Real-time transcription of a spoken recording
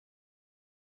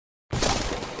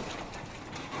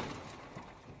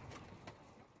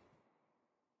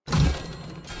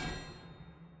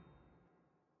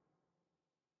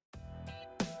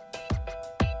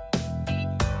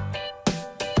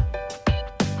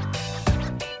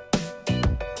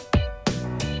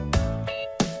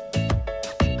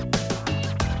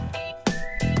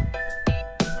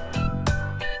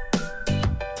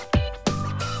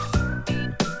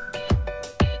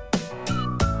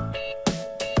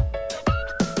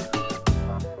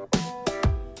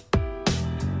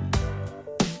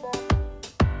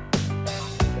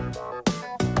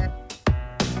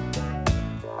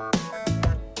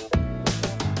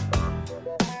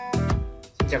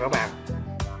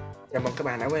Chào mừng các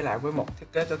bạn đã quay lại với một thiết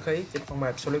kế cơ khí trên phần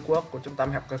mềm SolidWroks của trung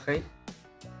tâm học cơ khí.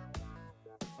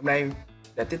 Hôm nay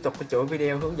để tiếp tục cái chuỗi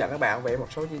video hướng dẫn các bạn vẽ một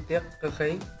số chi tiết cơ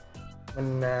khí.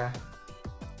 Mình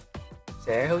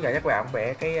sẽ hướng dẫn các bạn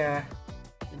vẽ cái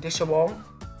chi tiết số 4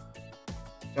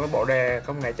 trong cái bộ đề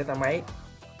công nghệ trên tay máy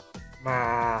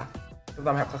mà trung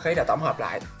tâm học cơ khí đã tổng hợp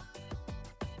lại.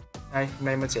 Hôm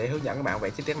nay mình sẽ hướng dẫn các bạn vẽ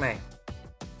chi tiết này.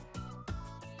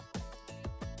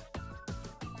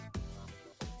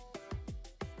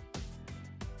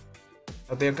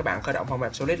 Đầu tiên các bạn khởi động phần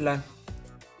mềm Solid lên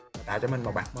và tạo cho mình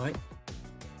một bảng mới.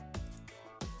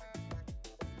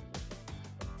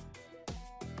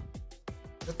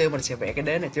 Trước tiên mình sẽ vẽ cái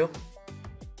đế này trước.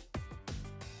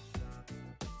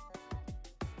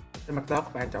 Trên mặt đó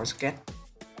các bạn chọn sketch,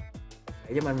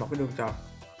 để cho mình một cái đường tròn.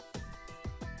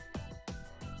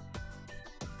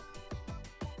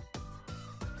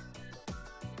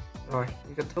 Rồi,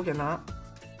 kích thước cho nó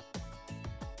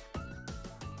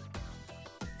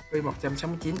phi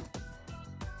 169.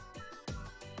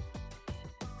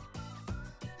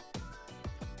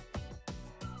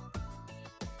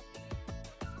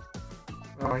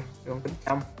 Rồi, đường kính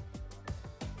trong.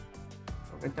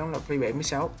 Đường kính trong là phi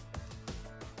 76.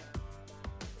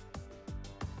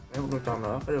 Nếu một đường tròn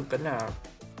nữa, cái đường kính là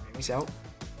 76.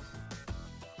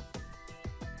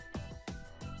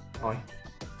 Rồi.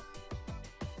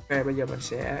 Ok, bây giờ mình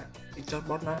sẽ insert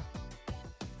box nó.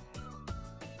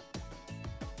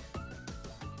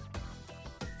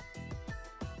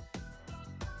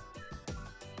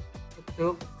 Kích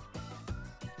thước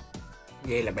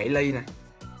vậy là 7 ly nè.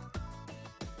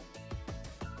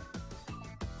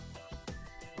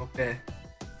 Ok.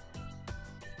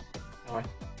 Rồi.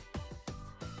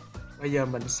 Bây giờ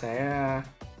mình sẽ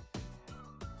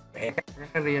vẽ các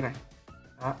cái ria này.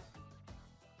 Đó.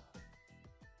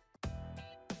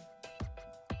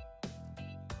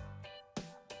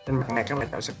 Trên mặt này các bạn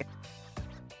tạo sketch,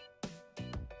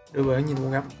 đưa về nhìn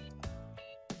vuông góc.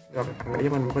 Rồi các bạn vẽ cho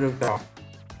mình một cái đường tròn,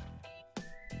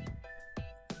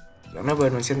 dẫn nó về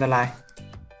mình centerline.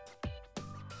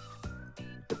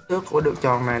 Kích thước của đường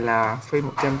tròn này là phi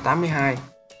 182.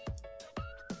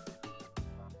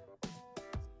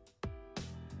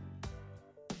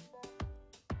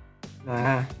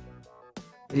 Rồi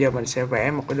bây giờ mình sẽ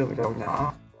vẽ một cái đường tròn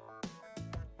nhỏ.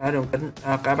 Đường kính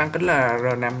cả bán kính là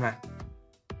R5 nè.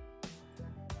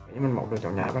 Vẽ cho mình một đường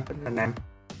tròn nhỏ bán kính R5.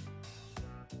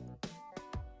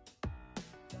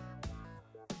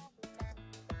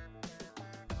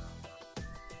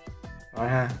 Rồi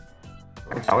ha.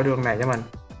 Bạn chọn cái đường này cho mình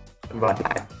vợt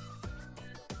lại.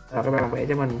 Rồi các bạn vẽ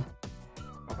cho mình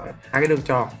hai cái đường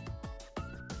tròn.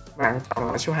 Bạn chọn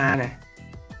loại số 2 này,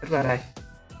 kích vào đây,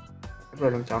 kích vào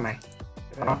đường tròn này,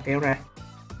 đó kéo ra,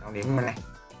 chọn điểm này.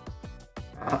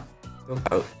 Đó, tương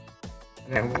tự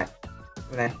đây cũng vậy.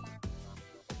 Đây.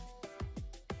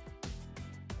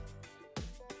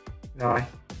 Rồi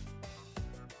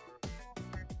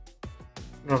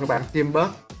các bạn tiêm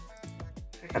bớt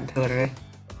cái cạnh thừa này đi.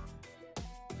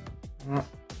 Đó,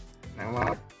 nặng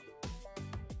vào.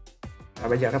 Rồi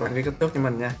bây giờ các bạn ghi kích thước cho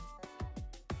mình nha.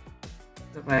 Kích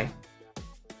thước này,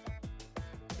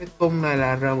 cái cung này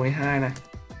là R12 này,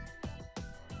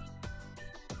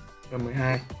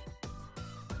 R12.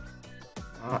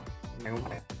 Đó, nặng cũng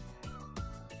vậy.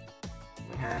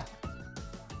 12.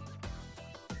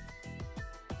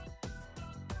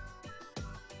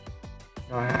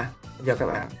 Rồi bây giờ các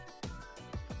bạn,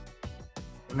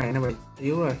 cái này nó bị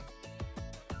yếu rồi,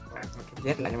 các bạn kiểm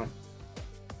Z lại cho mình.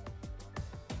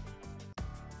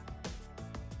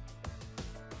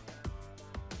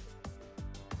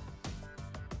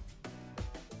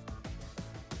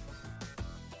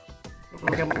 Lúc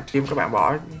này các bạn chim, các bạn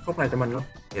bỏ khúc này cho mình luôn,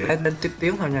 chỉ lấy đến tiết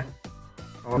tiếng thôi nha,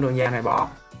 còn đường dàn này bỏ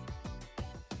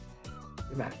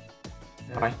các bạn.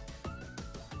 Rồi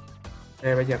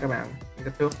đây, bây giờ các bạn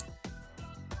kích thước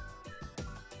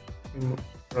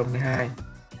R12.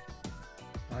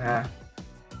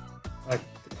 Rồi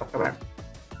tiếp tục các bạn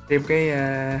thêm cái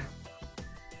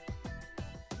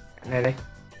này đây,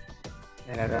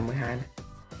 này là R12 này.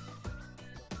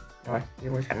 Rồi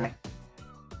thêm cái cạnh này.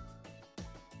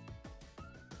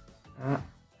 Đó,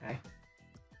 đây.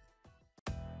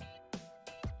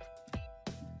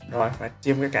 Rồi phải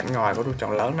chim cái cạnh ngoài của đường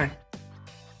tròn lớn này,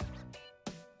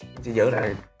 mình chỉ giữ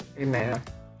lại cái này thôi.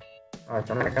 Rồi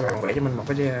trong này các bạn vẽ cho mình một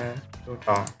cái đường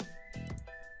tròn,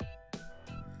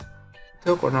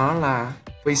 thước của nó là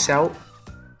phi 6.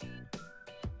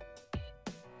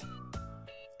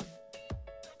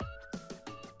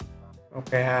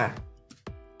 Ok ha.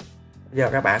 Bây giờ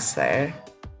các bạn sẽ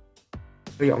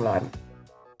sử dụng lệnh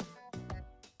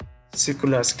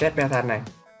circular sketch pattern này.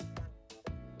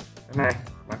 Cái này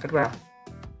bạn kích vào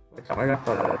và chọn cái góc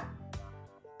là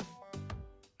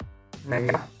này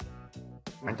góc,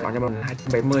 bạn chọn cho mình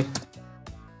 270,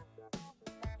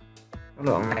 số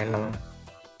lượng này là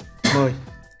 10.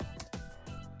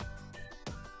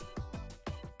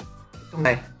 Lúc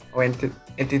này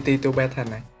entity to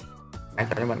pattern này bạn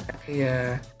chọn cho mình các cái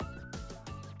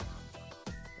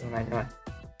đường này cho mình.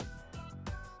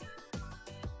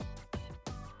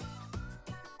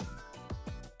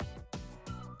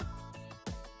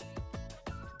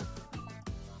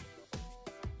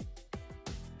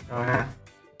 Rồi ha,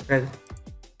 ok.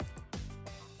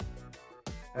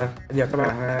 Bây giờ các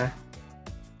bạn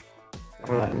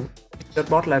lệnh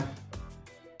dashboard lên,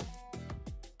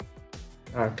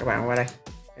 rồi các bạn qua đây,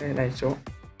 cái đây xuống,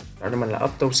 chọn cho mình là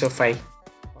up to surface,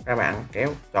 các bạn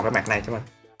kéo chọn cái mặt này cho mình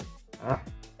đó,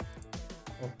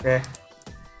 ok.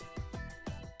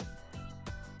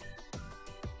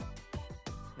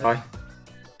 Rồi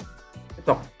tiếp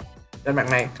tục trên mặt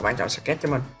này các bạn chọn sketch cho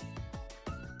mình,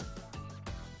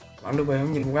 bạn đưa về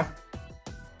hướng nhìn góc,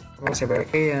 các bạn sẽ vẽ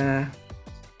cái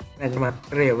này cho mình,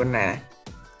 cái rìu bên này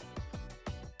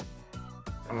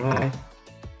chọn lại,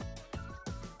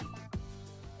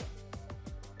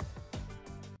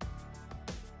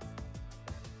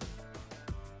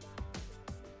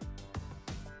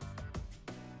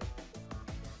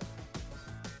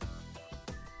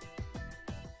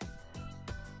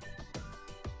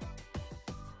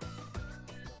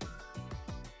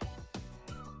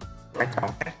 bạn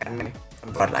chọn các cạnh này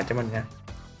convert lại cho mình nha.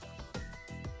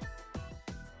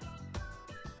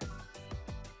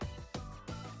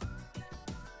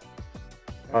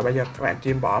 Rồi bây giờ các bạn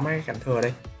trim bỏ mấy cái cạnh thừa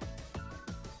đi.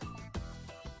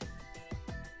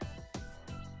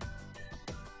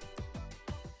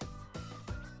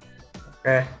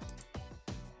 Ok,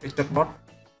 picture box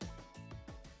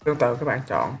tương tự các bạn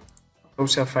chọn to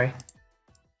surface,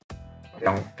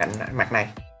 chọn cạnh mặt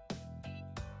này.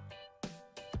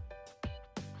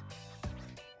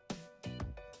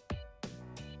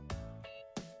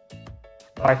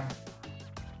 Rồi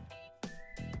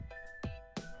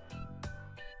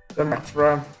trên mặt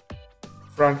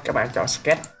front các bạn chọn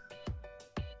sketch,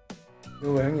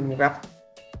 đưa về hướng nhìn một góc.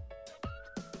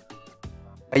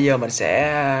 Bây giờ mình sẽ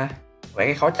vẽ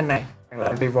cái khối trên này, bằng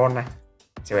lệnh revolve này,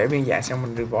 sẽ vẽ biên dạng xong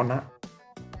mình revolve nó.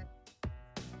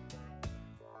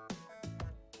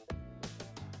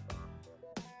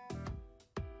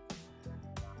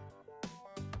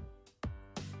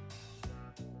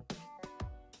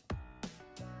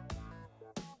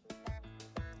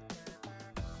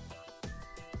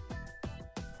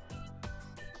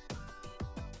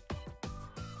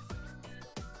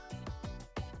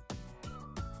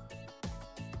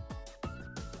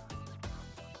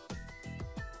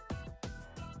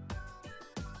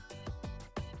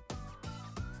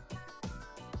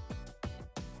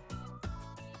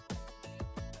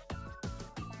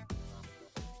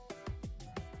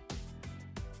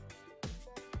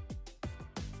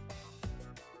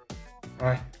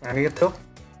 Rồi, bạn đi kích thước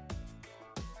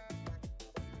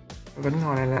kính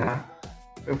ngồi này là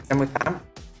 118.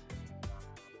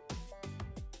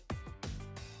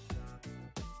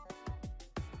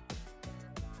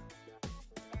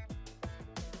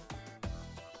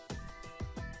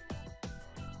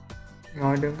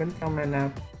 Ngồi đường kính trong này là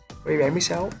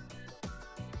 76.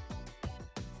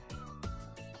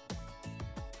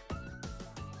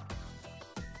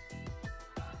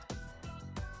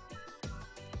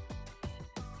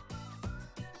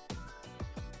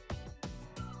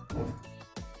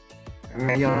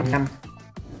 Này do 5.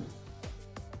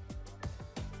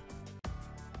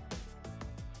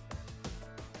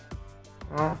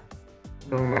 Đó,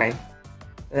 đường này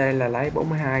đây là lấy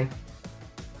 42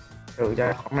 trừ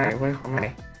cho khoảng này với khoảng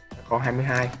này còn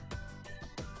 22.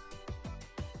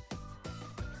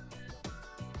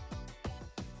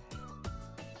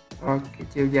 Rồi, cái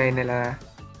chiều dày này là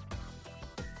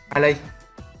 3 ly.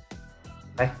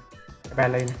 Đây, 3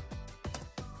 ly này.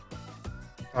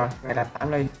 Rồi, này là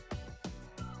 8 ly.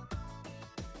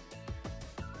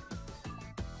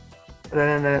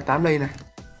 Đây là 8 ly này.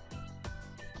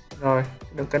 Rồi,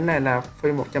 đường kính này là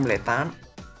phi 108.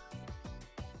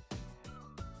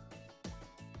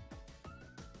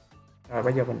 Rồi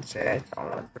bây giờ mình sẽ chọn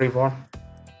là revolve.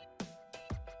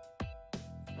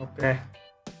 Ok.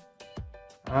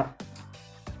 Đó.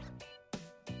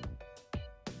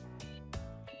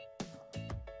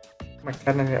 Mặt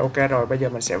trên này thì ok rồi, bây giờ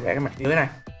mình sẽ vẽ cái mặt dưới này.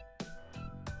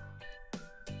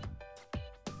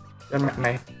 Trên mặt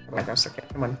này các bạn chọn sketch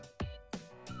cho mình.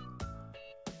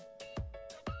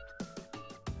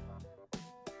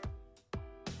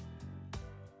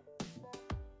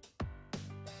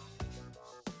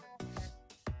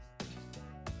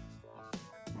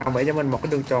 bạn vẽ cho mình một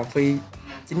cái đường tròn phi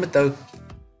 94.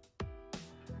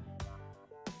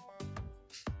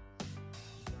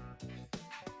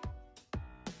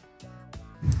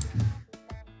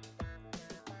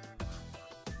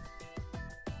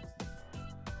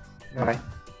 Rồi,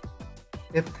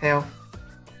 tiếp theo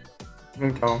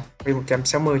đường tròn phi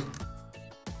 160.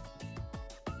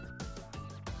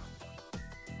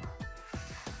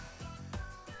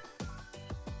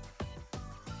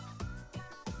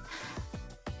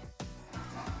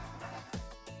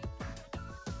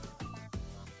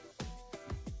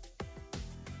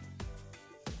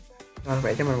 Rồi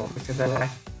vẽ cho mình một cái center line.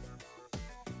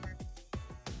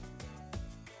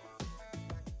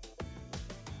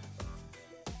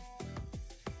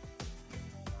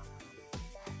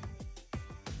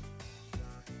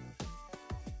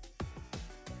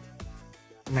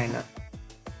 Này nữa,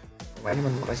 vẽ cho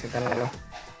mình một cái center line luôn.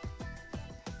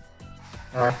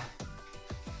 Rồi,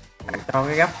 bạn cho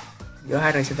cái góc giữa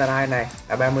hai đường center line này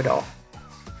là 30 độ.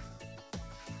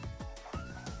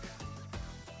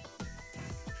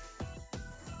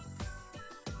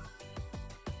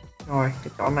 Rồi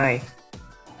cái chỗ này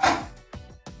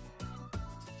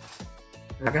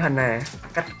là cái hình này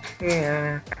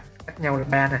cách nhau là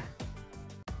 3 này,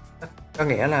 có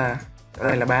nghĩa là chỗ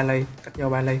này là 3 ly, cách nhau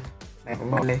 3 ly, này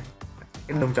cũng 3 ly,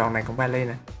 cái đường tròn này cũng 3 ly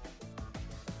này,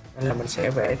 nên là mình sẽ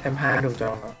vẽ thêm 2 đường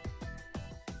tròn nữa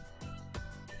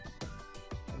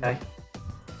đây,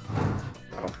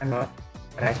 và một cái nữa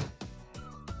ở đây,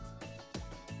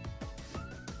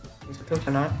 mình sẽ thước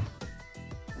cho nó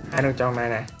 2 đường tròn này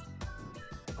này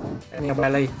cách nhau 3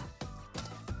 ly,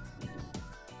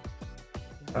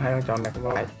 và 2 đường tròn này cũng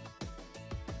vậy.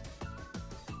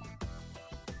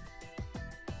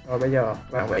 Rồi bây giờ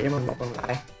bạn vẽ cho mình một vòng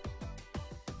lại.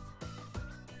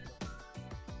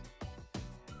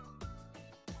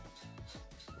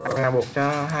 Rồi là buộc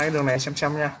cho hai cái đường này song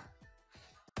song nha.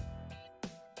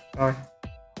 Rồi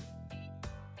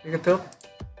cái kích thước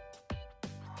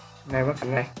này với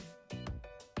cạnh này,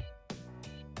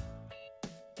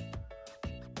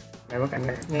 này với cạnh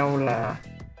này khác nhau là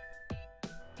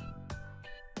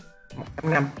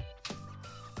 1.5.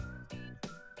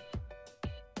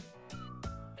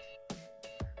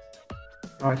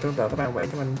 Rồi tương tự các bạn vẽ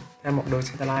cho mình thêm một đường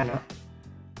centerline nữa.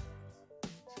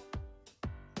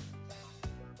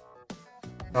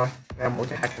 Rồi ra mỗi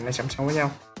cái hai cạnh này song song với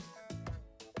nhau.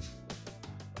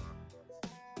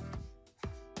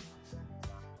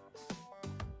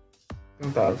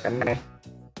 Tương tự cạnh này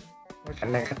với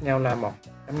cạnh này khác nhau là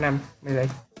 1.5 mm.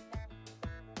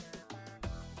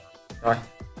 Rồi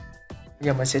bây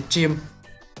giờ mình sẽ trim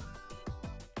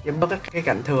bớt cái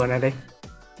cạnh thừa này đi,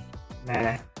 này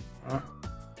này, đó,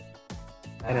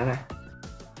 đây nữa này.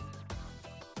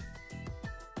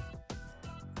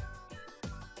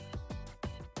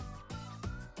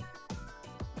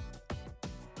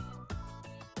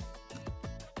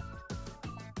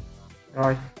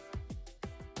 Rồi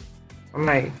hôm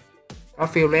này có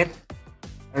fillet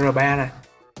R3 này,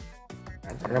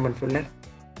 chọn cho mình fillet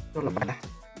rất là 3 này.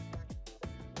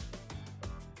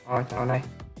 Rồi chọn này.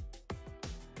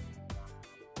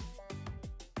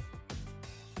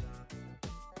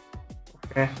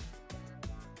 Ok.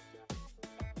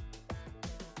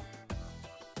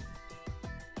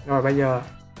 Rồi bây giờ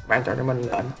bạn chọn cho mình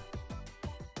lệnh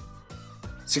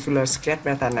circular sketch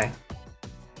pattern này.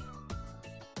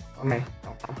 Con này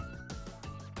tổng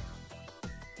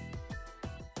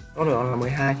số lượng là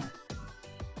 12.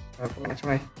 Rồi các bạn trong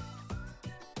đây.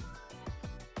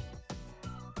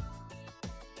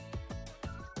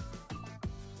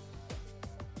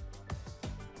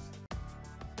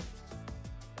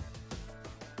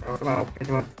 Rồi các bạn ok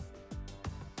cho mình.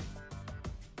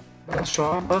 Bạn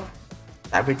xóa bớt,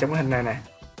 tại vì trong cái hình này nè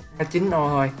có 9 ô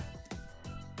thôi,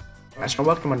 bạn xóa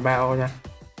bớt cho mình 3 ô nha.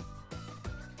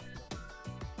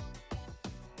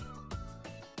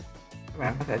 Các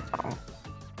bạn có thể chọn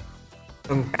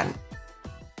từng cạnh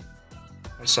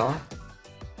rồi xóa,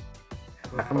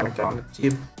 và các bạn chọn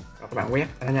chim và các bạn quét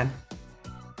cho nó nhanh.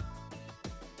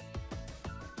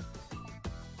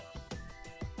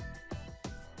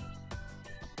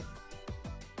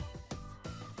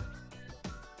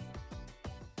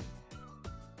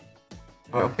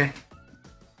 Rồi ok.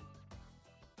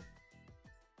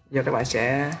 Giờ các bạn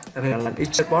sẽ thực hiện lệnh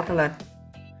export nó lên.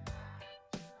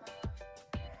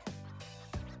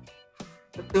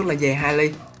 Kích thước là về 2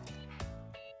 ly.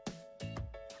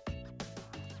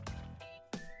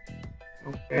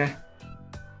 Ok.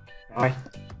 Rồi.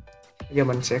 Bây giờ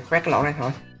mình sẽ khoét cái lỗ này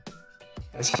thôi.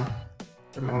 Rồi xong.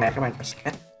 Trên mặt này các bạn chọn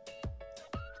sketch.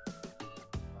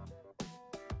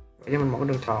 Vẽ cho mình một cái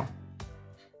đường tròn.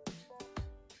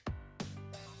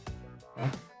 Đó.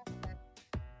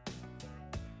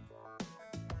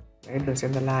 cái đường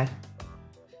centerline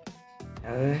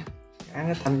ở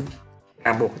cái thanh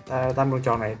ràng buộc tam đường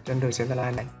tròn này trên đường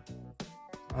centerline này.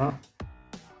 Đó.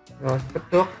 Rồi kích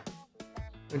thước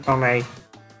đường tròn này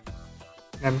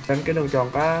nằm trên cái đường tròn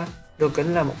có đường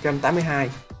kính là 182.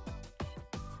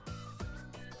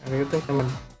 Kích thước cho mình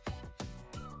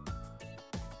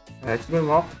là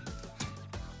 91.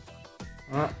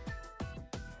 Đó.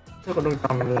 Kích thước của đường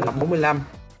tròn này là 45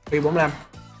 pi 45.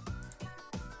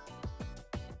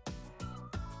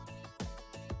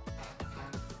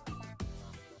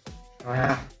 Rồi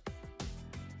ha,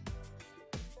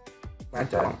 bạn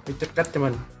chọn cái chất cách cho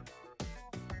mình.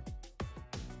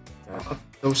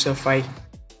 To surface,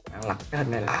 bạn lật cái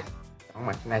hình này lại, chọn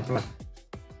mặt này cho mình.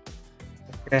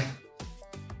 Ok.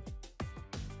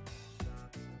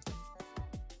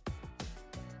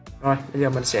 Rồi bây giờ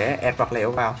mình sẽ add vật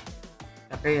liệu vào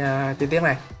cái chi tiết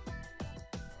này.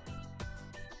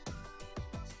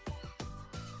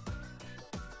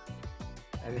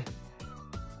 Đây đi,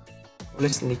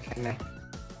 listening này.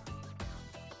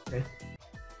 Okay.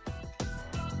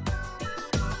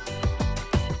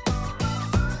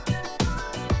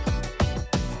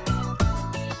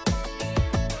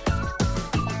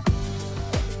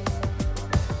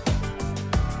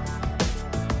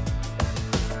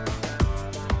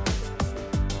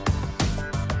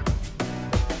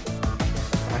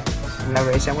 Là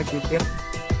vẽ xong cái chi tiết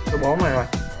số 4 này rồi.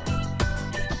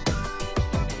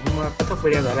 Cũng kết thúc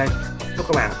video tại đây. Chúc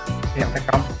các bạn thi hành thành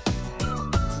công.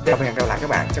 Chào và hẹn gặp lại các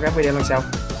bạn trong các video lần sau.